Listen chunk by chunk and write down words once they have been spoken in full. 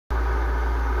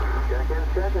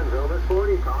10 seconds, over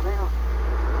 40, calm down.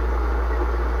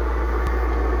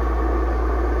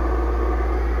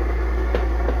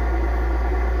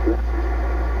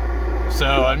 So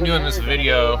I'm doing this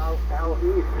video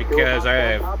because I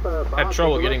had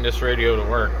trouble getting this radio to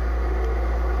work.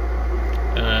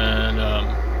 And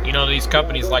you know, these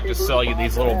companies like to sell you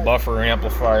these little buffer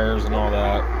amplifiers and all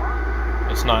that.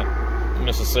 It's not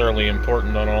necessarily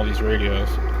important on all these radios.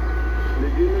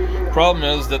 Problem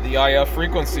is that the IF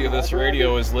frequency of this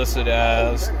radio is listed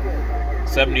as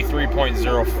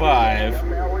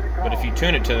 73.05, but if you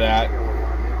tune it to that,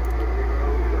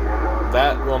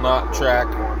 that will not track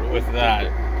with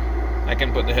that. I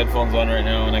can put the headphones on right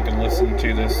now and I can listen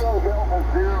to this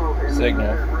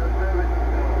signal.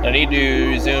 I need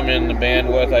to zoom in the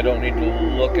bandwidth. I don't need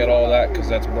to look at all that because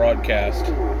that's broadcast.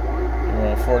 We're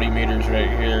on 40 meters right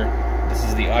here. This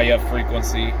is the IF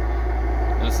frequency.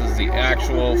 This is the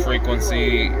actual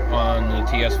frequency on the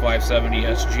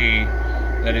ts570sg.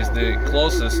 That is the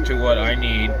closest to what I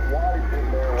need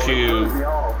to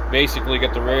basically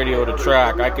get the radio to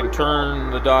track. I can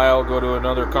turn the dial, go to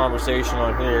another conversation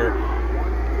on here,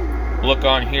 look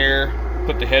on here,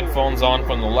 put the headphones on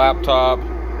from the laptop,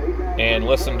 and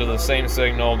listen to the same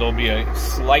signal. There'll be a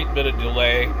slight bit of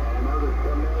delay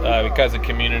because of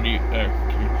computer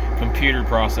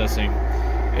processing.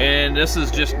 And this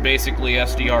is just basically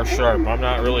SDR sharp. I'm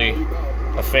not really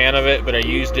a fan of it, but I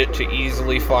used it to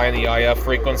easily find the IF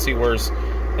frequency, whereas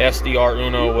SDR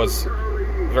Uno was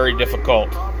very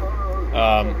difficult.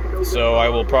 So I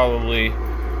will probably,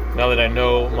 now that I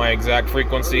know my exact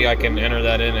frequency, I can enter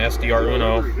that in SDR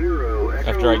Uno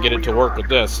after I get it to work with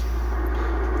this.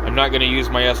 I'm not going to use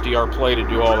my SDR Play to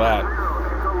do all that.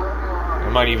 I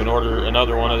might even order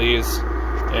another one of these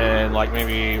and like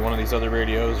maybe one of these other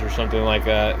radios or something like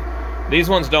that. These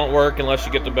ones don't work unless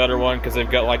you get the better one because they've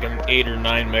got like an 8 or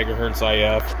 9 megahertz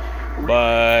IF.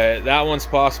 But that one's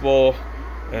possible,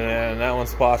 and that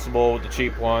one's possible with the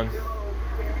cheap one.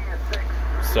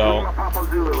 So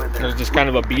there's just kind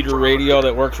of a beater radio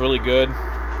that works really good,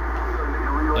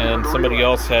 and somebody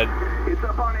else had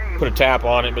put a tap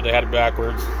on it, but they had it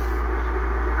backwards,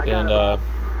 and I've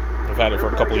had it for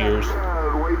a couple years.